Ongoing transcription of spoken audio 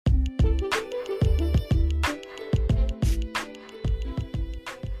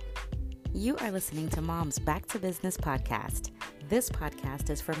You are listening to Mom's Back to Business podcast. This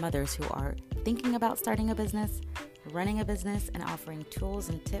podcast is for mothers who are thinking about starting a business, running a business, and offering tools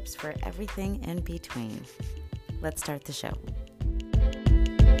and tips for everything in between. Let's start the show.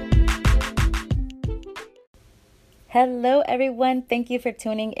 Hello, everyone. Thank you for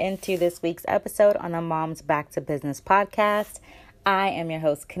tuning into this week's episode on the Mom's Back to Business podcast. I am your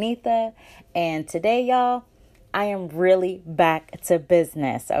host, Kanitha, and today, y'all, I am really back to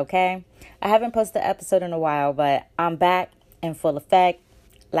business, okay? I haven't posted an episode in a while, but I'm back in full effect,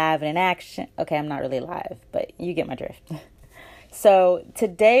 live and in action. Okay, I'm not really live, but you get my drift. So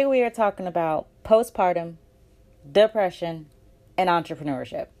today we are talking about postpartum, depression, and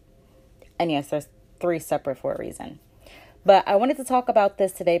entrepreneurship. And yes, there's three separate for a reason. But I wanted to talk about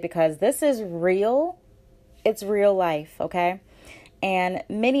this today because this is real. It's real life, okay? And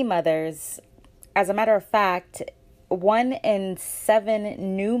many mothers, as a matter of fact, 1 in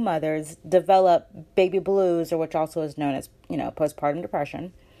 7 new mothers develop baby blues, or which also is known as, postpartum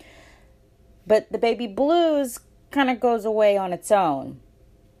depression. But the baby blues kind of goes away on its own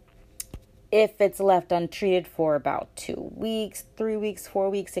if it's left untreated for about 2 weeks, 3 weeks, 4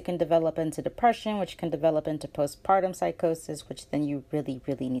 weeks. It can develop into depression, which can develop into postpartum psychosis, which then you really,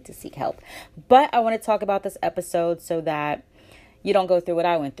 really need to seek help. But I want to talk about this episode so that you don't go through what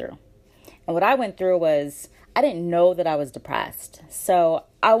I went through. And what I went through was I didn't know that I was depressed. So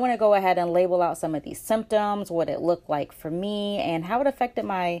I want to go ahead and label out some of these symptoms, what it looked like for me, and how it affected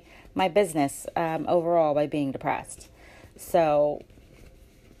my business overall by being depressed. So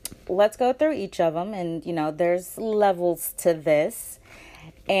let's go through each of them. And, there's levels to this.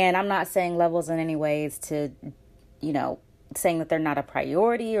 And I'm not saying levels in any ways to, saying that they're not a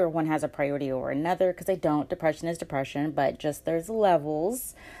priority or one has a priority over another, because they don't. Depression is depression, but just there's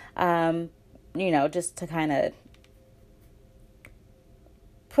levels, just to kind of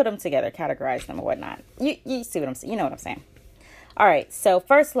put them together, categorize them or whatnot. You see what I'm saying? You know what I'm saying. All right. So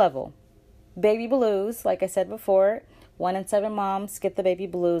first level, baby blues. Like I said before, 1 in 7 moms get the baby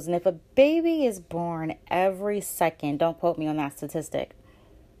blues. And if a baby is born every second, don't quote me on that statistic,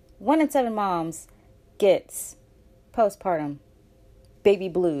 1 in 7 moms gets postpartum baby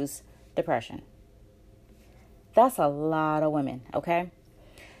blues depression. That's a lot of women, okay?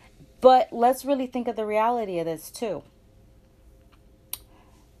 But let's really think of the reality of this too.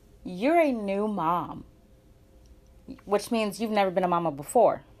 You're a new mom, which means you've never been a mama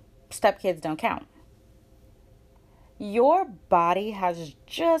before. Stepkids don't count. Your body has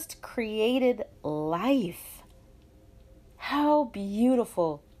just created life. How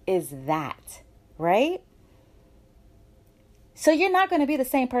beautiful is that, right? So you're not going to be the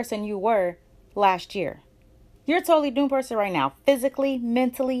same person you were last year. You're a totally new person right now, physically,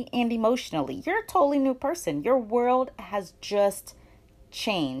 mentally, and emotionally. You're a totally new person. Your world has just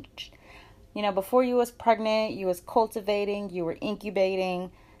changed. Before you was pregnant, you was cultivating, you were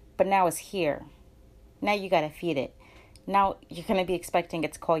incubating, but now it's here. Now you got to feed it. Now you're going to be expecting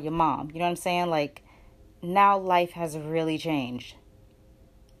it to call your mom. You know what I'm saying? Like, now life has really changed.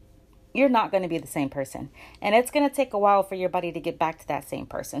 You're not going to be the same person. And it's going to take a while for your body to get back to that same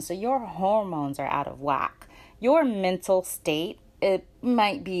person. So your hormones are out of whack. Your mental state, it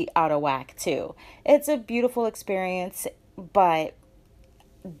might be out of whack too. It's a beautiful experience, but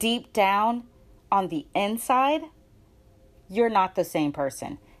deep down on the inside, you're not the same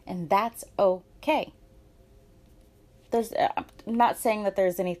person. And that's okay. I'm not saying that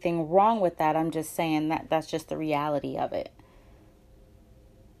there's anything wrong with that. I'm just saying that that's just the reality of it.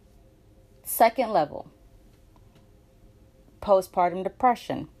 Second level, postpartum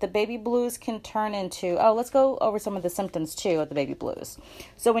depression. The baby blues can turn into, let's go over some of the symptoms too of the baby blues.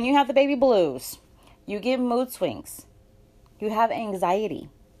 So when you have the baby blues, you get mood swings. You have anxiety.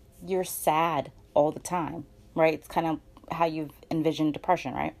 You're sad all the time, right? It's kind of how you've envisioned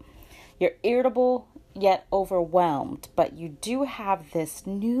depression, right? You're irritable yet overwhelmed, but you do have this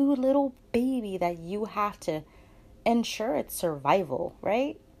new little baby that you have to ensure its survival,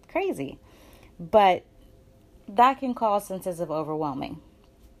 right? Crazy. But that can cause senses of overwhelming.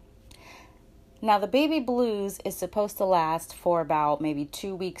 Now, the baby blues is supposed to last for about maybe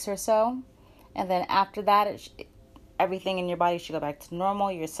 2 weeks or so. And then after that, everything in your body should go back to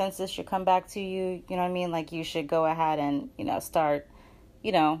normal. Your senses should come back to you. You know what I mean? Like, you should go ahead and, start,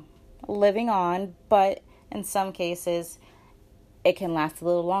 living on. But in some cases, it can last a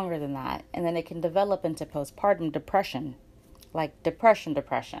little longer than that. And then it can develop into postpartum depression, like depression.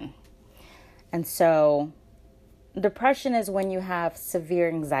 And so depression is when you have severe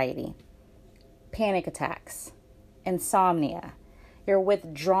anxiety, panic attacks, insomnia. You're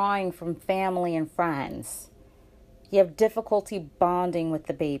withdrawing from family and friends. You have difficulty bonding with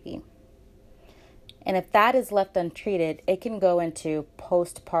the baby. And if that is left untreated, it can go into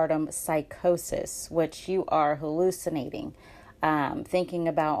postpartum psychosis, which you are hallucinating, thinking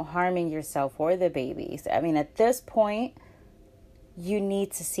about harming yourself or the babies. I mean, at this point, you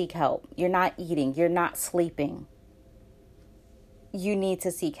need to seek help. You're not eating, you're not sleeping. You need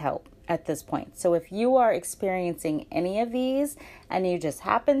to seek help at this point. So if you are experiencing any of these and you just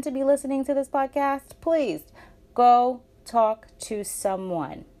happen to be listening to this podcast, please go talk to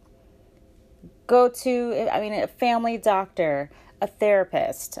someone. Go to, a family doctor, a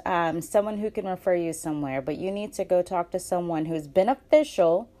therapist, someone who can refer you somewhere. But you need to go talk to someone who's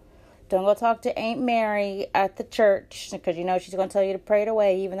beneficial. Don't go talk to Aunt Mary at the church because you know she's going to tell you to pray it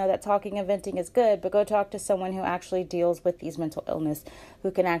away, even though that talking and venting is good. But go talk to someone who actually deals with these mental illness,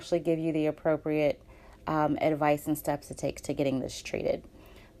 who can actually give you the appropriate advice and steps it takes to getting this treated.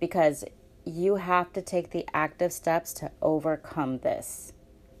 Because you have to take the active steps to overcome this.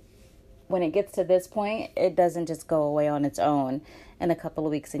 When it gets to this point, it doesn't just go away on its own in a couple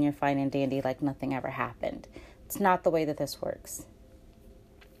of weeks and you're fine and dandy like nothing ever happened. It's not the way that this works.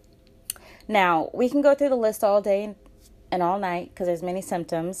 Now, we can go through the list all day and all night because there's many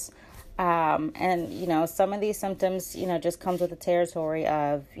symptoms. And, some of these symptoms, just comes with the territory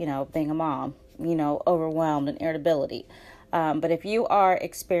of, being a mom, overwhelmed and irritability. But if you are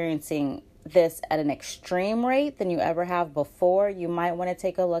experiencing this at an extreme rate than you ever have before, you might want to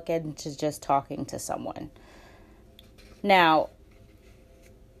take a look into just talking to someone. Now,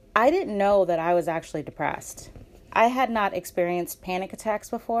 I didn't know that I was actually depressed. I had not experienced panic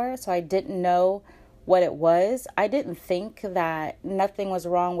attacks before, so I didn't know what it was. I didn't think that nothing was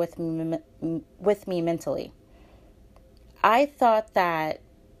wrong with me mentally. I thought that,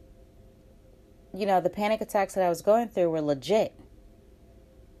 the panic attacks that I was going through were legit.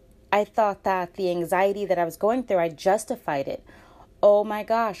 I thought that the anxiety that I was going through, I justified it. Oh my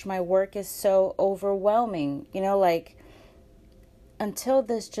gosh, my work is so overwhelming. Until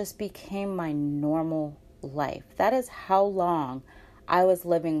this just became my normal life. That is how long I was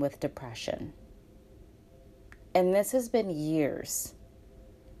living with depression. And this has been years.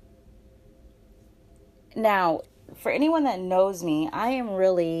 Now, for anyone that knows me, I am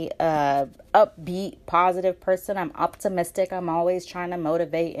really upbeat, positive person. I'm optimistic. I'm always trying to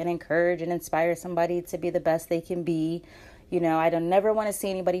motivate and encourage and inspire somebody to be the best they can be. I don't never want to see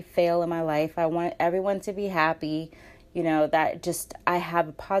anybody fail in my life. I want everyone to be happy. I have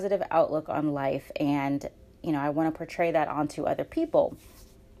a positive outlook on life and, I want to portray that onto other people.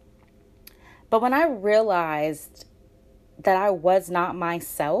 But when I realized that I was not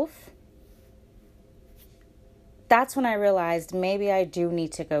myself, that's when I realized maybe I do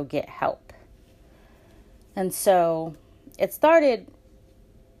need to go get help. And so it started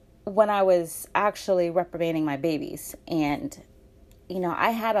when I was actually reprimanding my babies. And,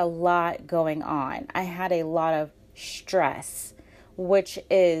 I had a lot going on. I had a lot of stress, which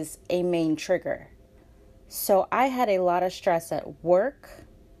is a main trigger. So I had a lot of stress at work.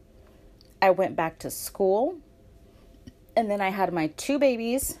 I went back to school. And then I had my 2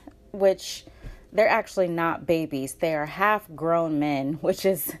 babies, which they're actually not babies. They are half grown men, which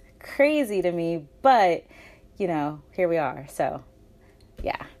is crazy to me. But, here we are. So,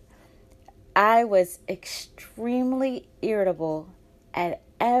 yeah. I was extremely irritable at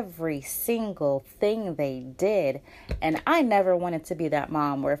every single thing they did. And I never wanted to be that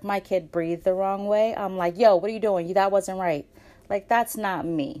mom where if my kid breathed the wrong way, I'm like, yo, what are you doing? That wasn't right. That's not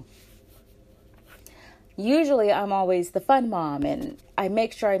me. Usually I'm always the fun mom and I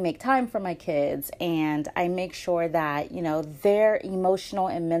make sure I make time for my kids and I make sure that, their emotional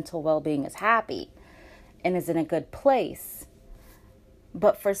and mental well-being is happy and is in a good place.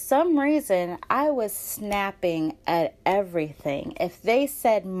 But for some reason, I was snapping at everything. If they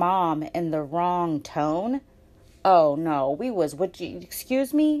said mom in the wrong tone, oh no,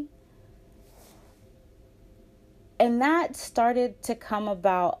 excuse me? And that started to come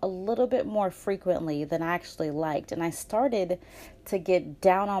about a little bit more frequently than I actually liked. And I started to get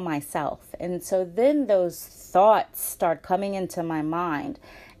down on myself. And so then those thoughts start coming into my mind.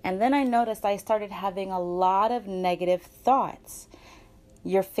 And then I noticed I started having a lot of negative thoughts.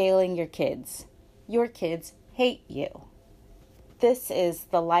 You're failing your kids. Your kids hate you. This is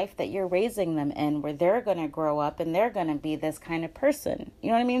the life that you're raising them in, where they're going to grow up and they're going to be this kind of person. You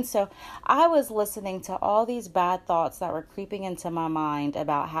know what I mean? So I was listening to all these bad thoughts that were creeping into my mind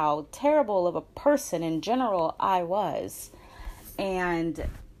about how terrible of a person in general I was. And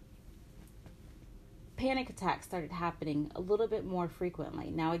panic attacks started happening a little bit more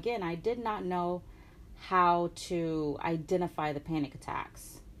frequently. Now, again, I did not know how to identify the panic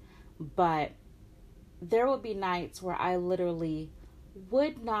attacks, but there would be nights where I literally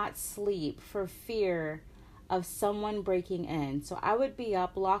would not sleep for fear of someone breaking in. So I would be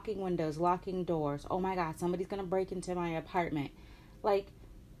up locking windows, locking doors. Oh my God, somebody's going to break into my apartment. Like,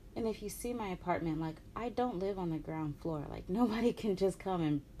 and if you see my apartment, like, I don't live on the ground floor. Like, nobody can just come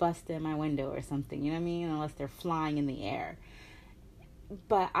and bust in my window or something, you know what I mean? Unless they're flying in the air.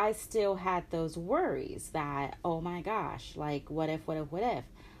 But I still had those worries that, oh my gosh, like, what if?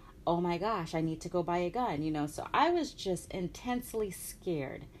 Oh my gosh, I need to go buy a gun, you know? So I was just intensely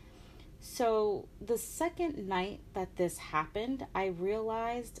scared. So the second night that this happened, I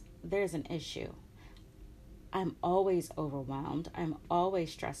realized there's an issue. I'm always overwhelmed. I'm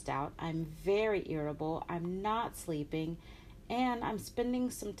always stressed out. I'm very irritable. I'm not sleeping. And I'm spending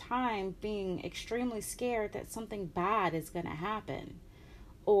some time being extremely scared that something bad is going to happen.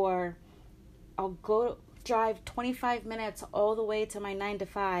 Or I'll go drive 25 minutes all the way to my 9 to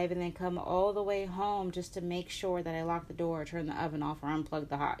 5 and then come all the way home just to make sure that I lock the door, turn the oven off, or unplug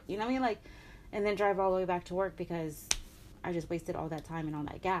the hot. You know what I mean? Like, and then drive all the way back to work because I just wasted all that time and all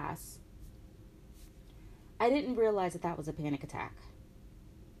that gas. I didn't realize that was a panic attack.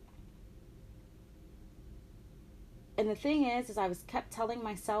 And the thing is I was kept telling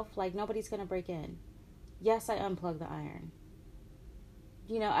myself, like, nobody's going to break in. Yes, I unplugged the iron.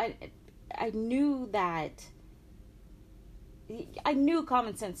 You know, I knew that, I knew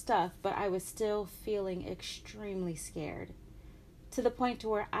common sense stuff, but I was still feeling extremely scared to the point to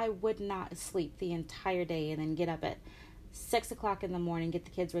where I would not sleep the entire day and then get up at 6 o'clock in the morning, get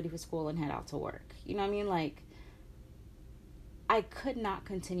the kids ready for school, and head out to work. You know what I mean? Like, I could not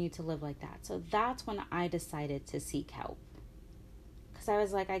continue to live like that. So that's when I decided to seek help. Because I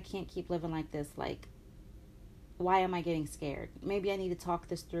was like, I can't keep living like this. Like, why am I getting scared? Maybe I need to talk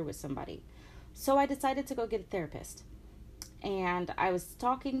this through with somebody. So I decided to go get a therapist. And I was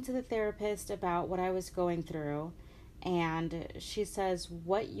talking to the therapist about what I was going through. And she says,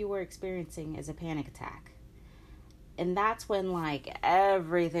 what you were experiencing is a panic attack. And that's when, like,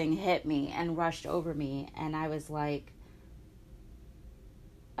 everything hit me and rushed over me. And I was like,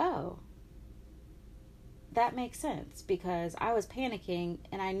 oh, that makes sense. Because I was panicking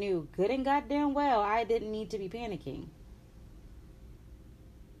and I knew good and goddamn well I didn't need to be panicking.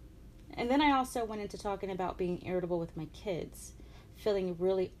 And then I also went into talking about being irritable with my kids. Feeling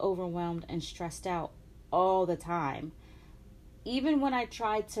really overwhelmed and stressed out all the time. Even when I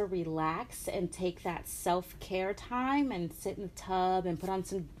tried to relax and take that self-care time and sit in the tub and put on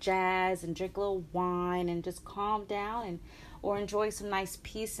some jazz and drink a little wine and just calm down or enjoy some nice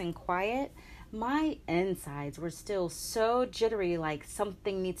peace and quiet, my insides were still so jittery, like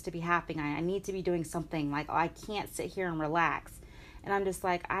something needs to be happening. I need to be doing something. Like, I can't sit here and relax. And I'm just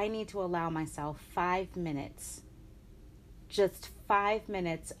like, I need to allow myself 5 minutes, just 5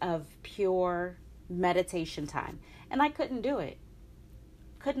 minutes of pure meditation time. And I couldn't do it.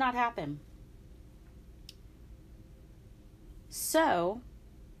 Could not happen. So,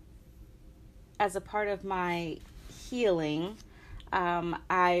 as a part of my healing,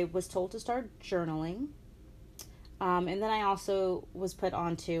 I was told to start journaling. And then I also was put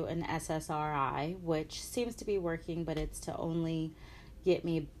onto an SSRI, which seems to be working, but it's to only get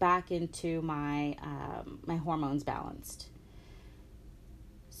me back into my my hormones balanced.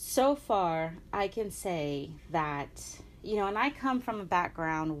 So far, I can say that, you know, and I come from a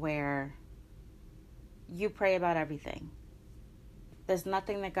background where you pray about everything. There's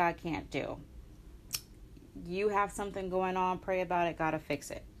nothing that God can't do. You have something going on, pray about it, gotta fix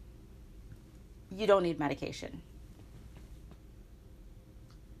it. You don't need medication.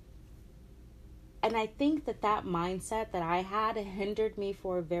 And I think that mindset that I had hindered me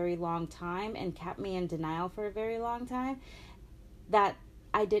for a very long time and kept me in denial for a very long time, that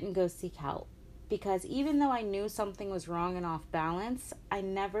I didn't go seek help. Because even though I knew something was wrong and off balance, I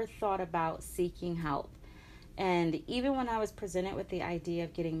never thought about seeking help. And even when I was presented with the idea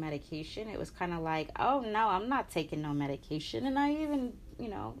of getting medication, it was kind of like, oh no, I'm not taking no medication. And I even, you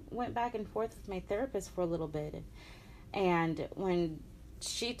know, went back and forth with my therapist for a little bit. And when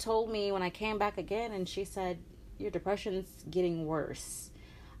she told me, when I came back again, and she said, your depression's getting worse.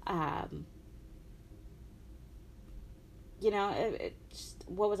 You know,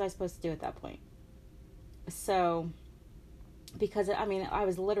 what was I supposed to do at that point? So, because, I mean, I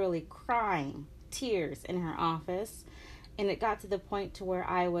was literally crying tears in her office, and it got to the point to where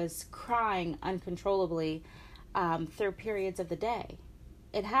I was crying uncontrollably through periods of the day.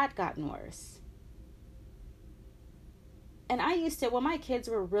 It had gotten worse. And I used to, when my kids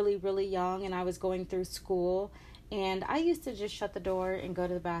were really, really young and I was going through school, and I used to just shut the door and go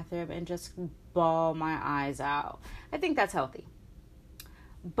to the bathroom and just bawl my eyes out. I think that's healthy.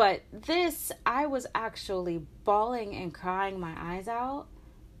 But this, I was actually bawling and crying my eyes out.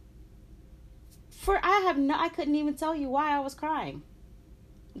 I couldn't even tell you why I was crying.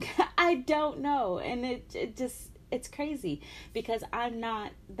 I don't know. And it's crazy because I'm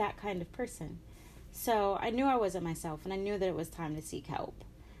not that kind of person. So I knew I wasn't myself, and I knew that it was time to seek help.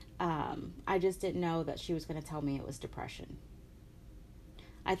 I just didn't know that she was going to tell me it was depression.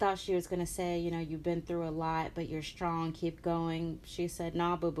 I thought she was going to say, you've been through a lot, but you're strong, keep going. She said,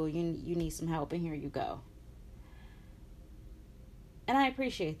 nah, boo-boo, you need some help, and here you go. And I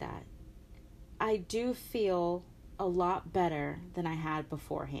appreciate that. I do feel a lot better than I had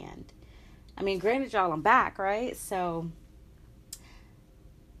beforehand. I mean, granted, y'all, I'm back, right? So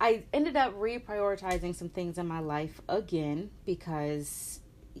I ended up reprioritizing some things in my life again because,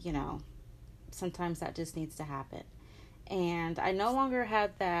 sometimes that just needs to happen. And I no longer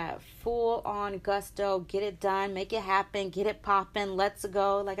had that full-on gusto, get it done, make it happen, get it popping, let's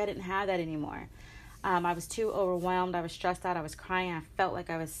go. Like, I didn't have that anymore. I was too overwhelmed. I was stressed out. I was crying. I felt like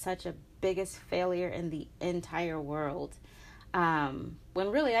I was such a biggest failure in the entire world. When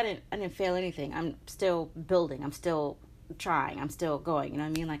really I didn't fail anything. I'm still building. I'm still trying. I'm still going. You know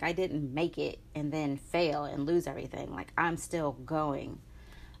what I mean? Like, I didn't make it and then fail and lose everything. Like, I'm still going.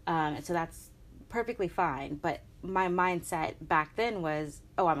 And so that's perfectly fine. But my mindset back then was,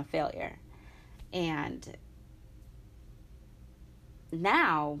 oh, I'm a failure. And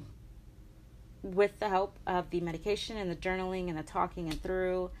now, with the help of the medication and the journaling and the talking and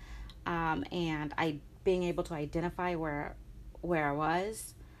through, and I being able to identify where I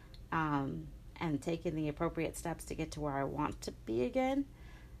was, and taking the appropriate steps to get to where I want to be again,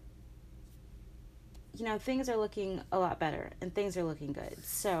 things are looking a lot better and things are looking good.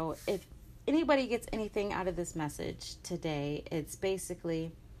 So if anybody gets anything out of this message today, it's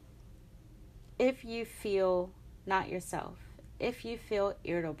basically, if you feel not yourself, if you feel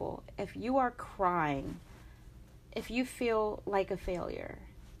irritable, if you are crying, if you feel like a failure,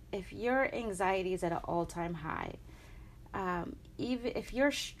 if your anxiety is at an all-time high, even if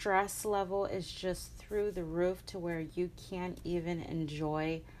your stress level is just through the roof to where you can't even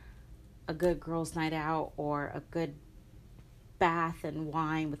enjoy a good girls' night out or a good bath and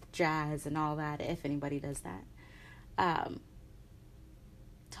wine with jazz and all that, if anybody does that,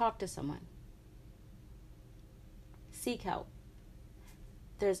 talk to someone. Seek help.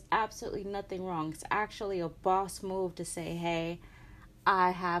 There's absolutely nothing wrong. It's actually a boss move to say, hey,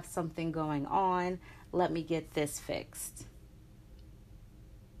 I have something going on. Let me get this fixed.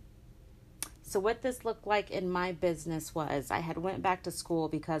 So what this looked like in my business was I had went back to school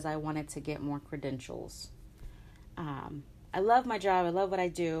because I wanted to get more credentials. I love my job. I love what I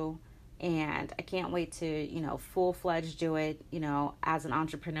do. And I can't wait to, full-fledged do it, as an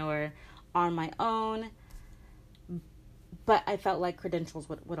entrepreneur on my own. But I felt like credentials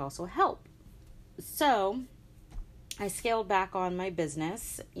would also help. So I scaled back on my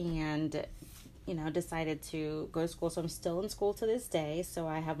business and, decided to go to school. So I'm still in school to this day. So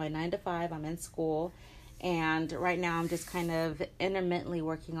I have my 9 to 5. I'm in school. And right now I'm just kind of intermittently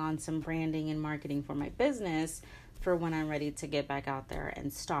working on some branding and marketing for my business for when I'm ready to get back out there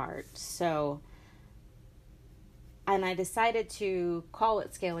and start. And I decided to call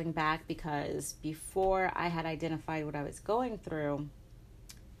it scaling back because before I had identified what I was going through,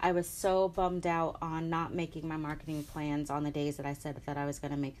 I was so bummed out on not making my marketing plans on the days that I said that I was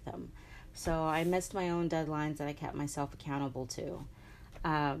going to make them. So I missed my own deadlines that I kept myself accountable to.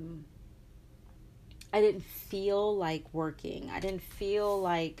 I didn't feel like working. I didn't feel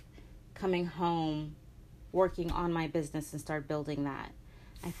like coming home, working on my business and start building that.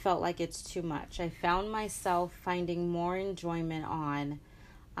 I felt like it's too much. I found myself finding more enjoyment on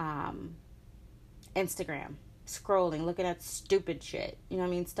Instagram, scrolling, looking at stupid shit. You know what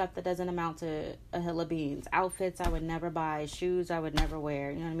I mean? Stuff that doesn't amount to a hill of beans. Outfits I would never buy. Shoes I would never wear.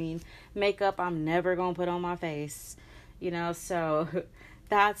 You know what I mean? Makeup I'm never going to put on my face. So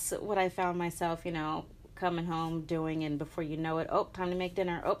that's what I found myself, coming home doing. And before you know it, time to make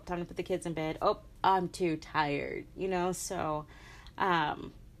dinner. Time to put the kids in bed. I'm too tired, So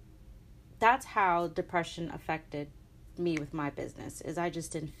that's how depression affected me with my business, is I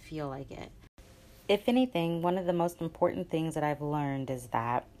just didn't feel like it. If anything, one of the most important things that I've learned is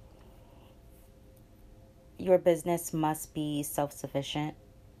that your business must be self-sufficient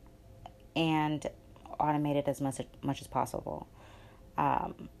and automated as much as possible.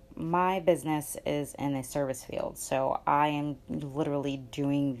 My business is in a service field, so I am literally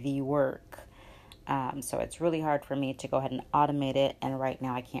doing the work. So it's really hard for me to go ahead and automate it, and right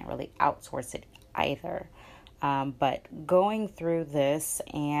now I can't really outsource it either. But going through this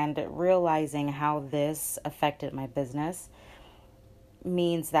and realizing how this affected my business,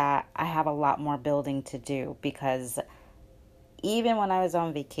 means that I have a lot more building to do, because even when I was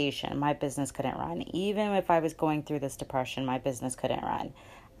on vacation, my business couldn't run. Even if I was going through this depression, my business couldn't run,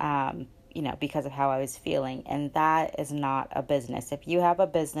 because of how I was feeling. And that is not a business. If you have a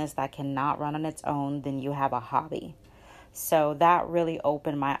business that cannot run on its own, then you have a hobby. So that really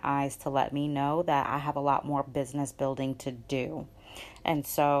opened my eyes to let me know that I have a lot more business building to do. And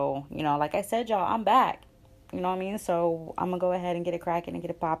so, like I said, y'all, I'm back. You know what I mean? So I'm going to go ahead and get it cracking and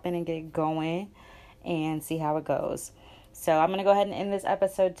get it popping and get it going and see how it goes. So I'm going to go ahead and end this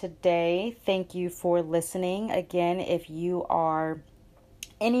episode today. Thank you for listening. Again, if you are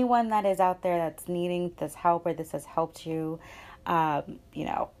anyone that is out there that's needing this help or this has helped you, hit me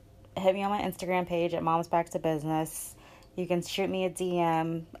on my Instagram page at Moms Back to Business. You can shoot me a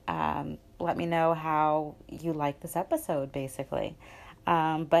DM. Let me know how you like this episode, basically.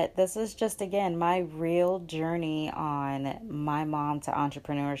 But this is just, again, my real journey on my mom to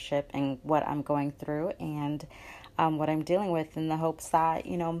entrepreneurship and what I'm going through and what I'm dealing with, in the hopes that,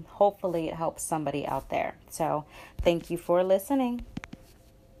 hopefully it helps somebody out there. So thank you for listening.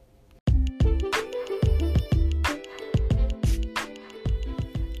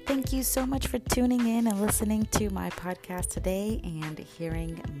 Thank you so much for tuning in and listening to my podcast today and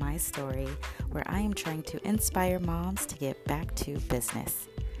hearing my story, where I am trying to inspire moms to get back to business.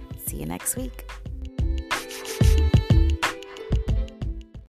 See you next week.